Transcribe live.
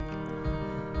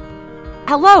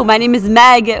Hello, my name is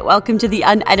Meg. Welcome to the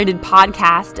Unedited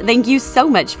Podcast. Thank you so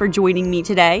much for joining me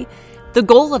today. The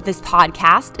goal of this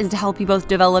podcast is to help you both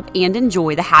develop and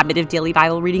enjoy the habit of daily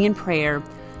Bible reading and prayer.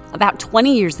 About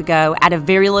 20 years ago, at a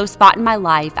very low spot in my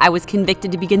life, I was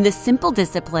convicted to begin this simple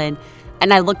discipline,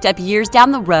 and I looked up years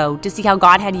down the road to see how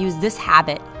God had used this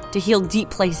habit to heal deep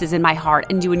places in my heart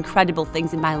and do incredible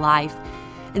things in my life.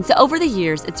 And so over the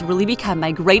years, it's really become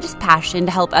my greatest passion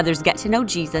to help others get to know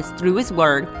Jesus through His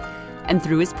Word and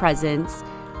through His presence.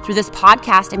 Through this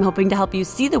podcast, I'm hoping to help you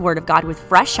see the Word of God with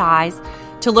fresh eyes,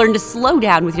 to learn to slow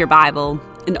down with your Bible,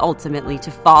 and ultimately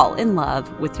to fall in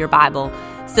love with your Bible.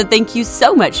 So thank you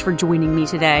so much for joining me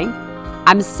today.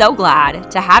 I'm so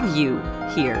glad to have you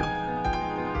here.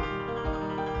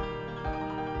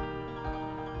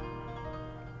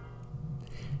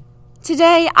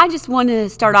 Today, I just want to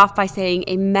start off by saying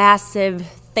a massive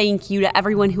thank you to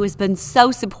everyone who has been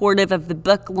so supportive of the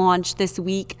book launch this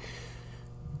week.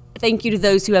 Thank you to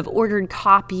those who have ordered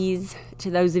copies, to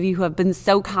those of you who have been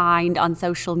so kind on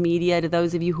social media, to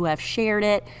those of you who have shared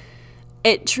it.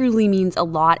 It truly means a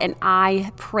lot, and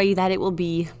I pray that it will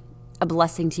be a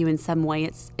blessing to you in some way.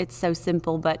 It's so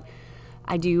simple, but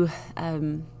I do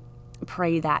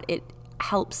pray that it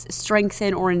helps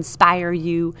strengthen or inspire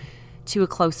you to a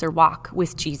closer walk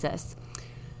with Jesus.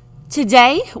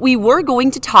 Today, we were going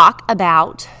to talk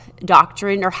about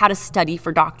doctrine, or how to study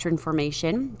for doctrine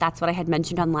formation. That's what I had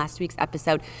mentioned on last week's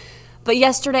episode. But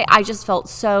yesterday, I just felt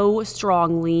so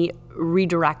strongly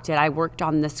redirected. I worked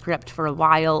on the script for a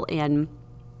while, and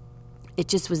it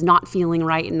just was not feeling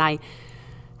right. And I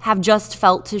have just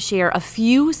felt to share a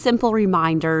few simple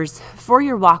reminders for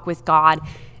your walk with God,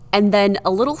 and then a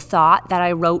little thought that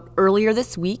I wrote earlier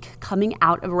this week coming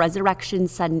out of Resurrection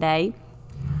Sunday.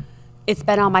 It's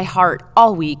been on my heart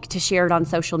all week to share it on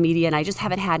social media, and I just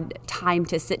haven't had time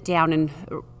to sit down and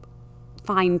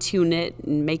fine-tune it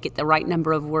and make it the right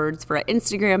number of words for an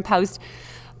Instagram post.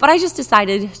 But I just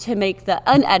decided to make the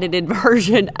unedited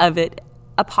version of it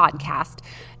a podcast,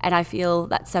 and I feel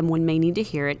that someone may need to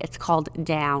hear it. It's called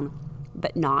Down,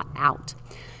 But Not Out.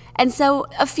 And so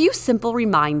a few simple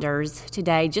reminders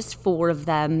today, just 4 of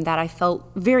them that I felt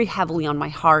very heavily on my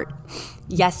heart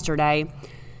yesterday.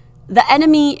 The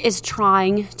enemy is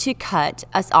trying to cut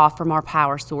us off from our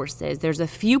power sources. There's a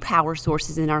few power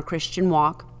sources in our Christian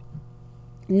walk.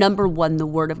 Number 1, the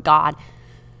Word of God.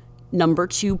 Number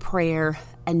 2, prayer.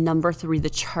 And number 3, the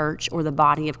church or the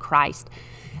body of Christ.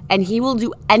 And he will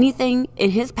do anything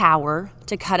in his power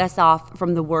to cut us off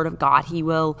from the Word of God. He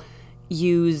will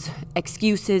use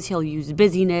excuses. He'll use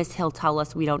busyness. He'll tell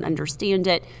us we don't understand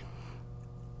it.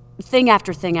 Thing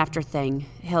after thing after thing,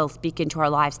 he'll speak into our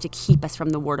lives to keep us from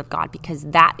the Word of God, because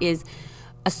that is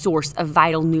a source of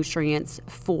vital nutrients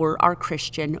for our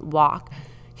Christian walk.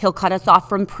 He'll cut us off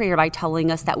from prayer by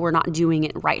telling us that we're not doing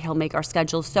it right. He'll make our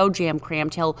schedules so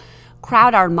jam-crammed. He'll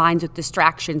crowd our minds with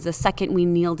distractions the second we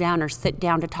kneel down or sit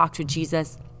down to talk to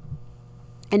Jesus.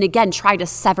 And again, try to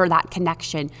sever that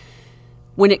connection.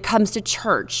 When it comes to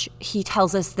church, he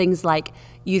tells us things like,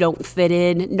 you don't fit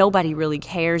in, nobody really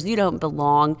cares, you don't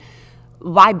belong.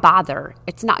 Why bother?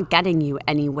 It's not getting you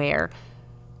anywhere.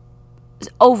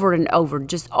 Over and over,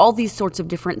 just all these sorts of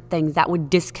different things that would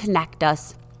disconnect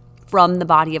us from the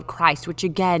body of Christ, which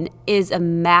again is a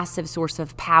massive source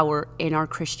of power in our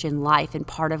Christian life and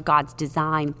part of God's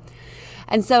design.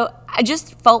 And so I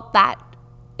just felt that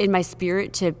in my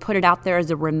spirit to put it out there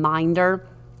as a reminder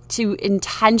to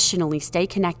intentionally stay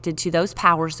connected to those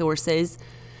power sources.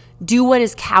 Do what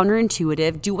is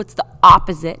counterintuitive. Do what's the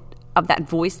opposite of that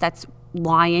voice that's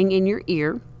lying in your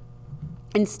ear,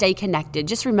 and stay connected.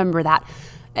 Just remember that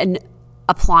an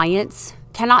appliance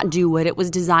cannot do what it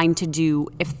was designed to do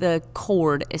if the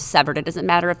cord is severed. It doesn't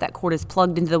matter if that cord is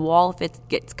plugged into the wall. If it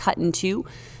gets cut in two,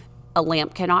 a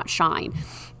lamp cannot shine.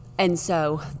 And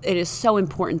so it is so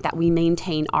important that we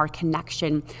maintain our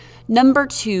connection. Number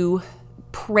 2,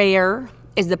 prayer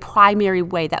is the primary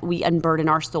way that we unburden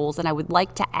our souls. And I would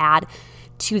like to add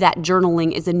to that,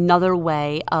 journaling is another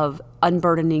way of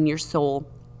unburdening your soul.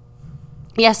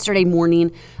 Yesterday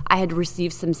morning, I had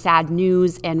received some sad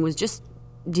news and was just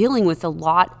dealing with a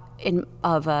lot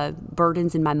of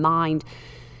burdens in my mind.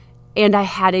 And I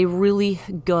had a really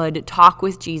good talk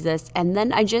with Jesus. And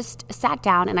then I just sat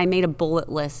down and I made a bullet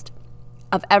list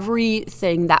of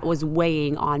everything that was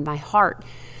weighing on my heart.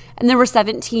 And there were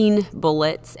 17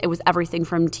 bullets. It was everything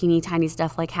from teeny tiny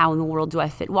stuff like how in the world do I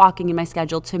fit walking in my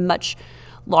schedule to much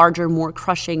larger, more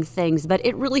crushing things. But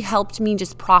it really helped me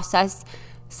just process.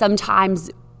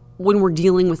 Sometimes when we're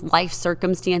dealing with life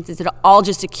circumstances, it all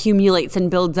just accumulates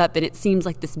and builds up, and it seems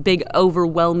like this big,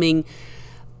 overwhelming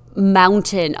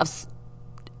mountain of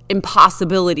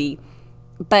impossibility.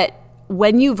 But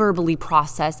when you verbally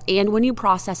process and when you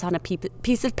process on a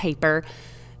piece of paper,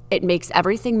 it makes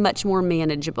everything much more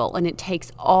manageable, and it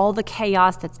takes all the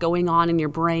chaos that's going on in your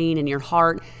brain and your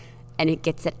heart, and it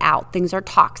gets it out. Things are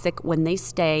toxic when they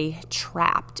stay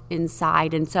trapped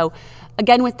inside. And so,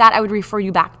 again, with that, I would refer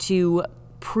you back to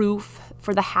proof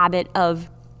for the habit of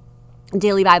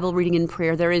daily Bible reading and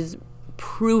prayer. There is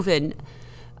proven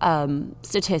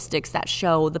statistics that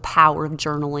show the power of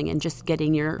journaling and just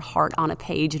getting your heart on a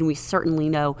page. And we certainly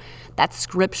know that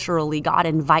scripturally God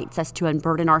invites us to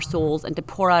unburden our souls and to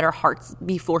pour out our hearts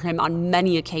before him on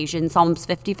many occasions. Psalms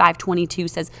 55:22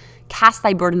 says, "Cast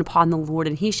thy burden upon the Lord,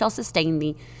 and he shall sustain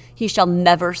thee. He shall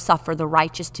never suffer the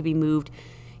righteous to be moved."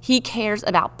 He cares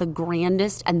about the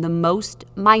grandest and the most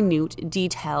minute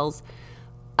details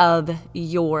of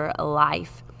your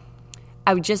life.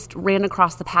 I just ran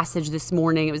across the passage this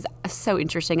morning. It was so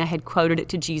interesting. I had quoted it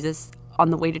to Jesus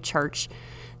on the way to church,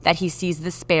 that he sees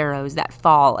the sparrows that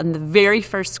fall. And the very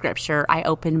first scripture I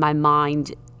opened my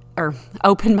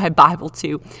Bible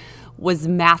to was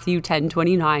Matthew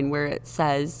 10:29, where it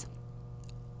says,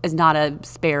 "Is not a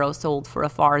sparrow sold for a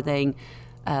farthing?"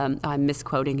 I'm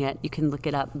misquoting it. You can look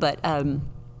it up. But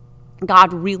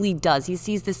God really does. He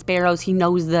sees the sparrows. He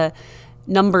knows the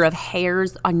number of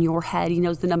hairs on your head. He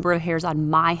knows the number of hairs on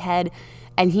my head.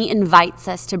 And he invites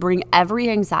us to bring every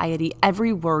anxiety,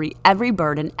 every worry, every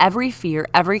burden, every fear,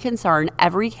 every concern,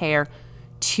 every care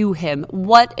to him.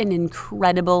 What an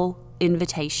incredible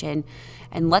invitation.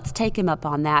 And let's take him up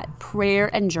on that.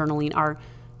 Prayer and journaling are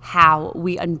how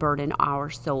we unburden our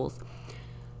souls.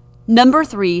 Number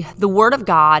 3, the Word of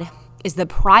God is the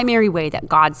primary way that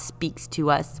God speaks to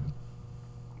us.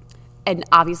 And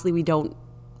obviously we don't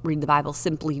read the Bible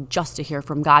simply just to hear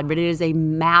from God, but it is a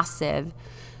massive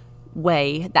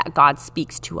way that God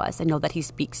speaks to us. I know that he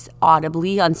speaks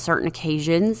audibly on certain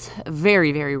occasions.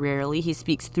 Very, very rarely. He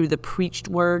speaks through the preached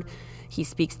word. He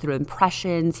speaks through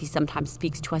impressions. He sometimes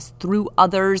speaks to us through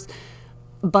others.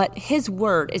 But his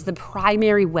word is the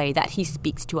primary way that he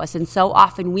speaks to us. And so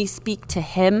often we speak to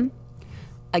him,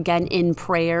 again, in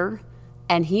prayer,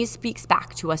 and he speaks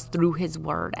back to us through his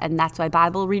word. And that's why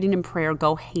Bible reading and prayer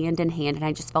go hand in hand. And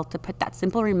I just felt to put that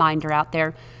simple reminder out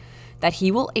there that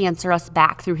he will answer us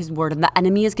back through his word. And the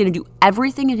enemy is going to do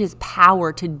everything in his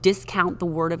power to discount the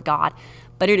word of God.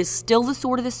 But it is still the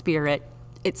sword of the Spirit.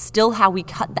 It's still how we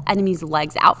cut the enemy's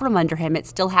legs out from under him. It's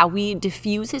still how we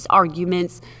diffuse his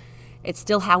arguments. It's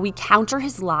still how we counter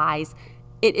his lies.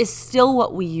 It is still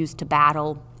what we use to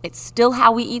battle. It's still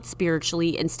how we eat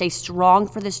spiritually and stay strong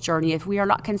for this journey. If we are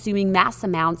not consuming mass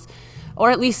amounts, or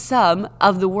at least some,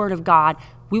 of the Word of God,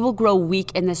 we will grow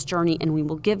weak in this journey, and we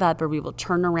will give up, or we will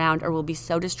turn around, or we'll be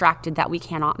so distracted that we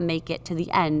cannot make it to the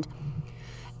end.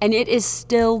 And it is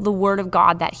still the Word of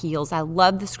God that heals. I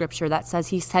love the scripture that says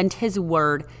he sent his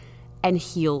word and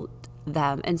healed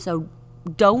them. And so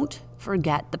don't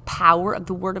forget the power of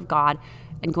the Word of God.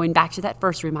 And going back to that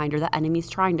first reminder, the enemy's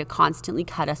trying to constantly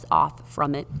cut us off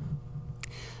from it.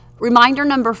 Reminder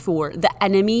number 4, the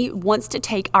enemy wants to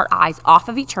take our eyes off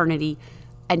of eternity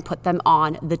and put them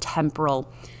on the temporal.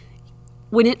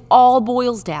 When it all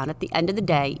boils down, at the end of the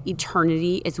day,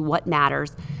 eternity is what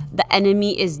matters. The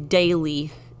enemy is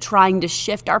daily trying to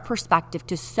shift our perspective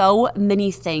to so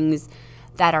many things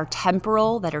that are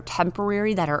temporal, that are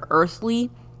temporary, that are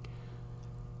earthly.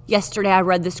 Yesterday, I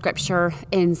read the scripture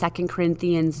in 2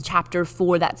 Corinthians chapter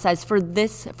 4 that says,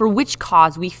 For which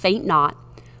cause we faint not,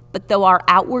 but though our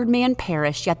outward man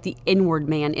perish, yet the inward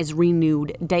man is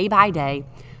renewed day by day.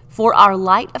 For our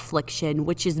light affliction,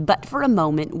 which is but for a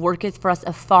moment, worketh for us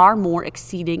a far more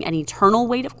exceeding and eternal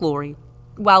weight of glory,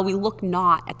 while we look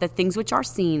not at the things which are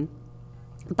seen,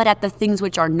 but at the things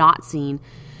which are not seen.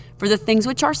 For the things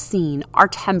which are seen are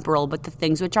temporal, but the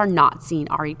things which are not seen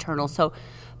are eternal. So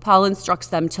Paul instructs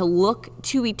them to look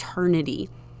to eternity,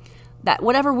 that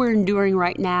whatever we're enduring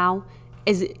right now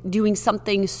is doing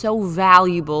something so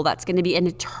valuable that's going to be an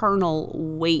eternal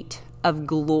weight of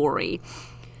glory.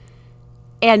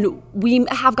 And we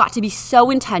have got to be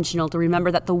so intentional to remember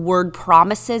that the word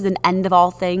promises an end of all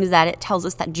things, that it tells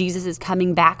us that Jesus is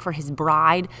coming back for his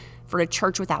bride, for a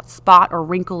church without spot or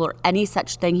wrinkle or any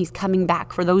such thing. He's coming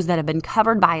back for those that have been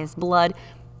covered by his blood.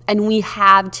 And we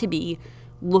have to be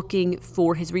looking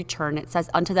for his return. It says,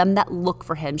 unto them that look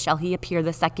for him shall he appear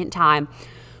the second time.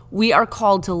 We are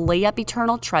called to lay up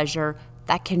eternal treasure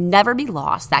that can never be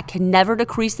lost, that can never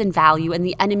decrease in value. And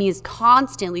the enemy is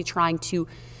constantly trying to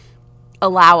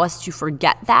allow us to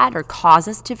forget that, or cause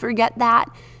us to forget that,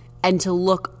 and to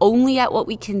look only at what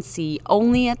we can see,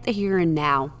 only at the here and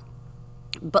now.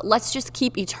 But let's just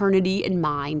keep eternity in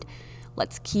mind.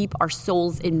 Let's keep our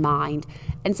souls in mind.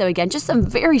 And so again, just some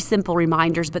very simple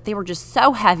reminders, but they were just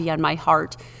so heavy on my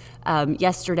heart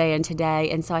yesterday and today.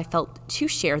 And so I felt to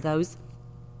share those.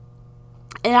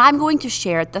 And I'm going to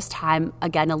share at this time,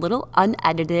 again, a little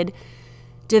unedited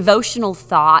devotional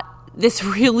thought. This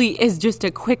really is just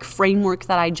a quick framework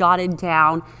that I jotted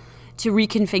down to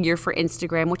reconfigure for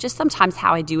Instagram, which is sometimes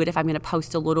how I do it if I'm going to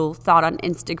post a little thought on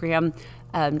Instagram,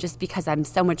 just because I'm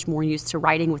so much more used to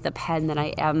writing with a pen than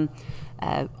I am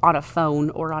on a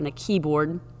phone or on a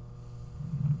keyboard.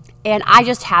 And I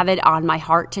just have it on my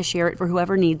heart to share it for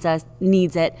whoever needs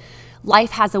it.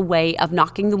 Life has a way of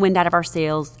knocking the wind out of our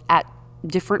sails at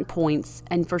different points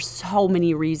and for so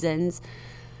many reasons.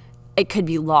 It could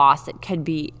be loss. It could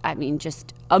be,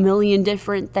 just a million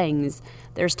different things.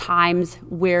 There's times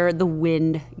where the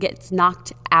wind gets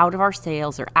knocked out of our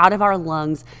sails or out of our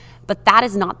lungs, but that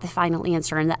is not the final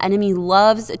answer. And the enemy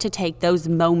loves to take those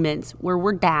moments where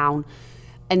we're down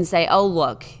and say, oh,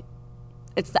 look,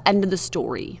 it's the end of the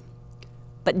story.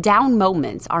 But down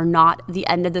moments are not the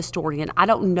end of the story. And I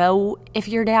don't know if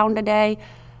you're down today.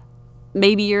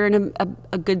 Maybe you're in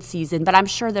a good season, but I'm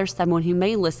sure there's someone who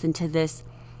may listen to this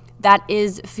that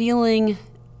is feeling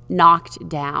knocked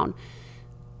down.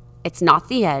 It's not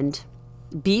the end.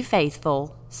 Be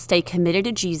faithful. Stay committed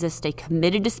to Jesus. Stay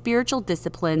committed to spiritual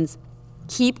disciplines.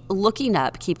 Keep looking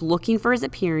up. Keep looking for his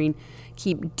appearing.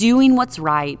 Keep doing what's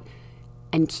right.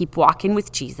 And keep walking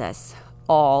with Jesus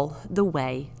all the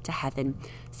way to heaven.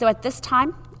 So at this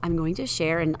time, I'm going to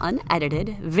share an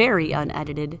unedited, very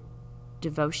unedited,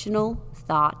 devotional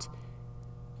thought,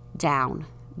 down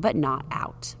but not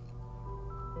out.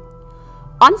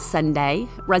 On Sunday,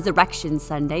 Resurrection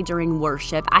Sunday, during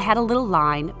worship, I had a little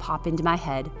line pop into my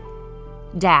head,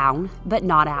 down but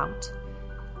not out.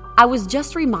 I was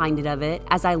just reminded of it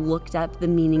as I looked up the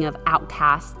meaning of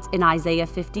outcasts in Isaiah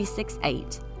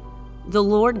 56:8. The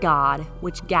Lord God,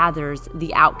 which gathers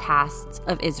the outcasts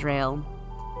of Israel.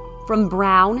 From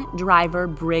Brown Driver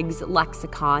Briggs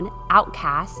Lexicon,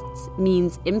 outcasts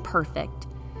means imperfect.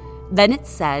 Then it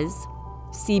says,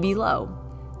 see below,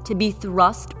 to be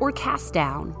thrust or cast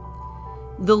down.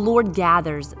 The Lord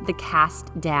gathers the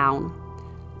cast down.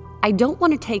 I don't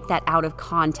want to take that out of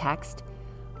context,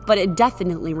 but it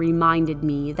definitely reminded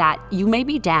me that you may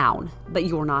be down, but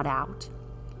you're not out.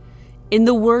 In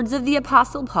the words of the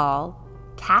Apostle Paul,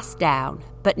 cast down,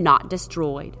 but not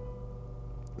destroyed.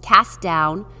 Cast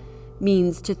down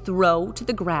means to throw to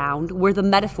the ground, where the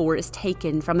metaphor is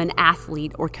taken from an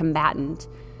athlete or combatant,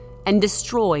 and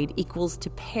destroyed equals to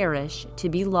perish, to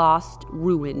be lost,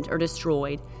 ruined, or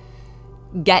destroyed.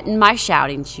 Getting my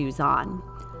shouting shoes on.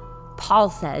 Paul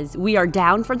says, we are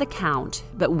down for the count,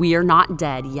 but we are not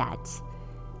dead yet.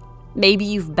 Maybe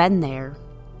you've been there.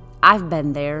 I've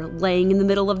been there, laying in the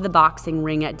middle of the boxing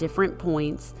ring at different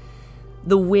points,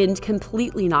 the wind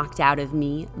completely knocked out of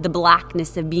me, the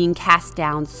blackness of being cast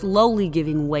down slowly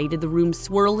giving way to the room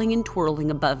swirling and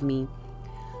twirling above me,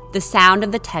 the sound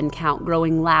of the 10 count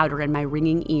growing louder in my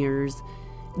ringing ears,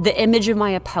 the image of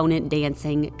my opponent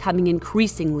dancing coming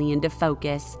increasingly into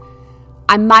focus.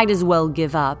 I might as well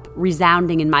give up,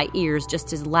 resounding in my ears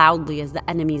just as loudly as the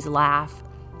enemy's laugh.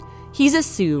 He's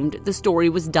assumed the story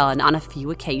was done on a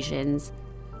few occasions,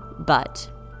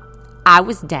 but I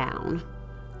was down,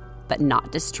 but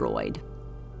not destroyed.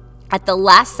 At the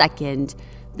last second,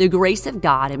 the grace of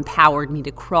God empowered me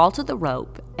to crawl to the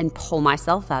rope and pull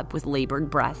myself up with labored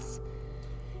breaths.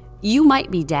 You might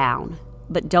be down,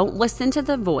 but don't listen to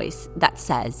the voice that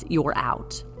says you're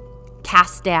out.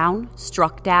 Cast down,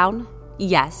 struck down,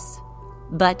 yes,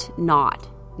 but not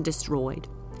destroyed.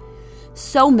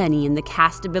 So many in the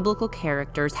cast of biblical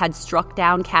characters had struck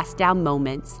down, cast down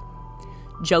moments.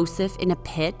 Joseph in a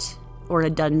pit or a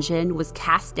dungeon was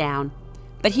cast down,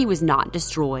 but he was not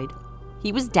destroyed.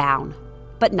 He was down,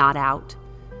 but not out.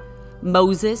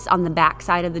 Moses on the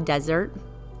backside of the desert,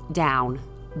 down,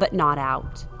 but not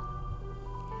out.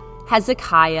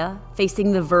 Hezekiah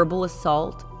facing the verbal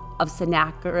assault of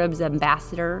Sennacherib's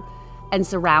ambassador and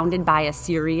surrounded by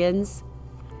Assyrians,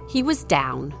 he was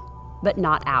down, but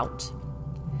not out.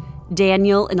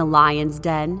 Daniel in a lion's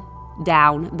den,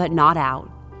 down, but not out.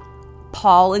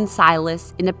 Paul and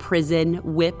Silas in a prison,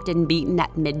 whipped and beaten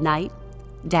at midnight,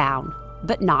 down,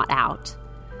 but not out.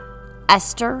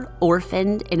 Esther,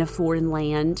 orphaned in a foreign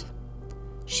land,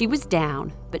 she was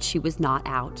down, but she was not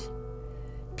out.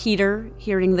 Peter,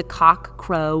 hearing the cock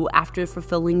crow after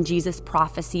fulfilling Jesus'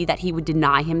 prophecy that he would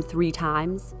deny him 3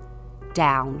 times,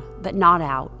 down, but not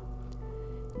out.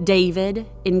 David,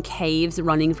 in caves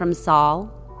running from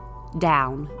Saul,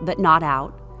 down, but not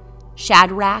out.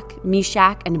 Shadrach,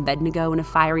 Meshach, and Abednego in a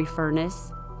fiery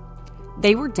furnace.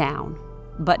 They were down,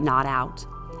 but not out.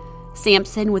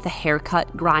 Samson with a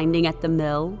haircut grinding at the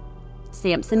mill.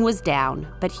 Samson was down,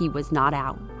 but he was not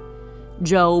out.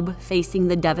 Job facing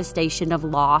the devastation of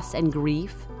loss and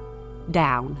grief.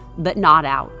 Down, but not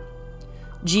out.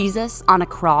 Jesus on a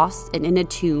cross and in a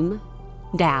tomb.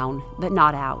 Down, but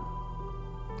not out.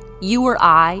 You or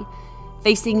I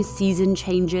facing season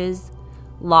changes,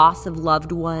 loss of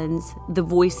loved ones, the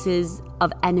voices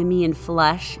of enemy and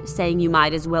flesh saying you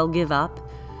might as well give up,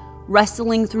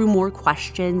 wrestling through more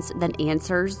questions than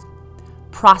answers,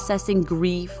 processing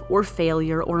grief or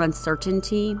failure or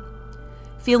uncertainty,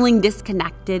 feeling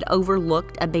disconnected,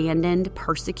 overlooked, abandoned,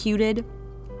 persecuted,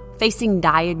 facing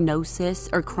diagnosis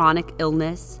or chronic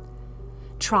illness,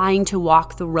 trying to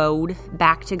walk the road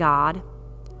back to God,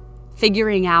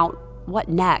 figuring out what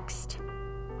next.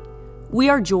 We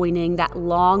are joining that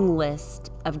long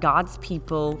list of God's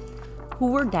people who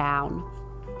were down,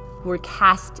 who were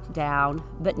cast down,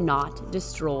 but not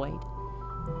destroyed.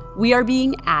 We are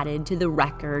being added to the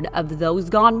record of those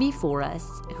gone before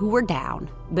us who were down,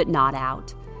 but not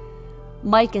out.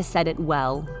 Micah said it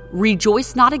well,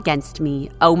 "Rejoice not against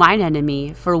me, O mine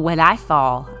enemy, for when I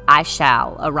fall, I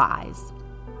shall arise."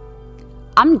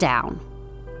 I'm down,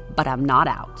 but I'm not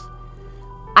out.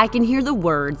 I can hear the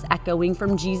words echoing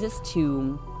from Jesus'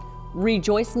 tomb,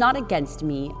 "Rejoice not against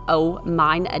me, O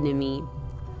mine enemy."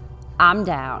 I'm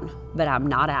down, but I'm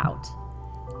not out.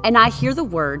 And I hear the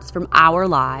words from our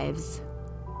lives,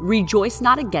 "Rejoice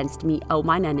not against me, O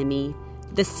mine enemy."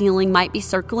 The ceiling might be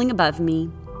circling above me.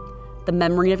 The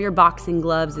memory of your boxing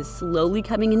gloves is slowly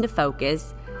coming into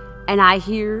focus, and I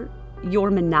hear your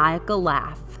maniacal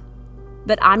laugh.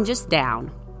 But I'm just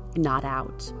down, not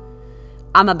out.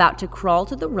 I'm about to crawl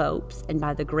to the ropes and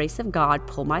by the grace of God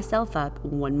pull myself up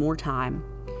one more time.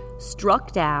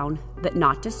 Struck down, but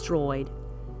not destroyed.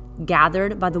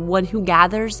 Gathered by the one who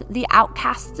gathers the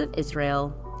outcasts of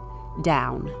Israel.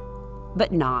 Down,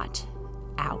 but not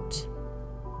out.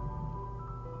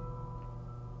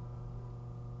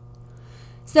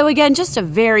 So again, just a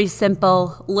very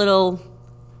simple, little,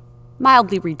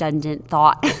 mildly redundant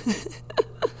thought.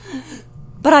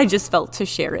 But I just felt to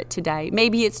share it today.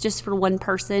 Maybe it's just for one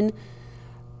person,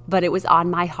 but it was on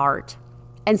my heart.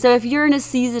 And so if you're in a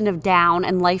season of down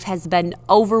and life has been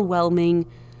overwhelming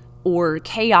or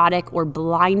chaotic or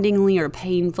blindingly or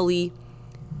painfully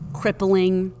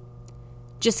crippling,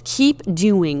 just keep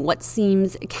doing what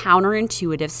seems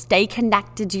counterintuitive. Stay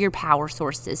connected to your power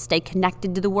sources. Stay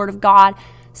connected to the Word of God.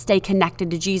 Stay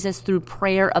connected to Jesus through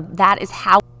prayer. That is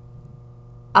how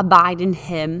abide in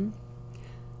Him.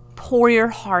 Pour your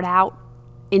heart out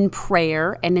in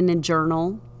prayer and in a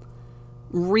journal.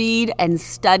 Read and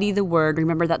study the Word.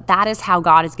 Remember that is how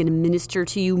God is going to minister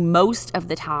to you most of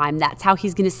the time. That's how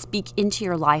He's going to speak into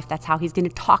your life. That's how He's going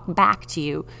to talk back to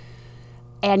you.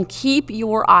 And keep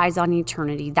your eyes on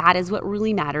eternity. That is what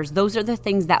really matters. Those are the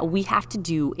things that we have to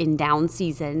do in down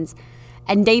seasons.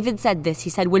 And David said this. He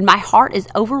said, "When my heart is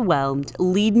overwhelmed,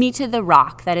 lead me to the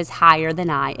rock that is higher than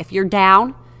I." If you're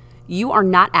down, you are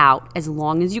not out as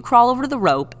long as you crawl over the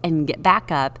rope and get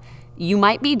back up. You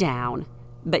might be down,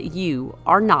 but you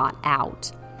are not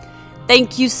out.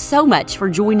 Thank you so much for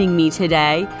joining me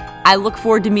today. I look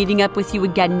forward to meeting up with you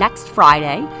again next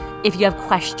Friday. If you have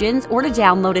questions or to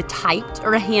download a typed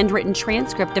or a handwritten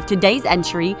transcript of today's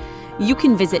entry, you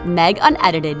can visit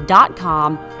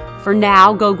megunedited.com. For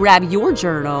now, go grab your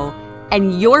journal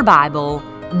and your Bible.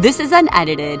 This is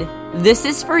Unedited. This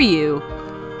is for you.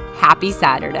 Happy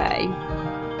Saturday.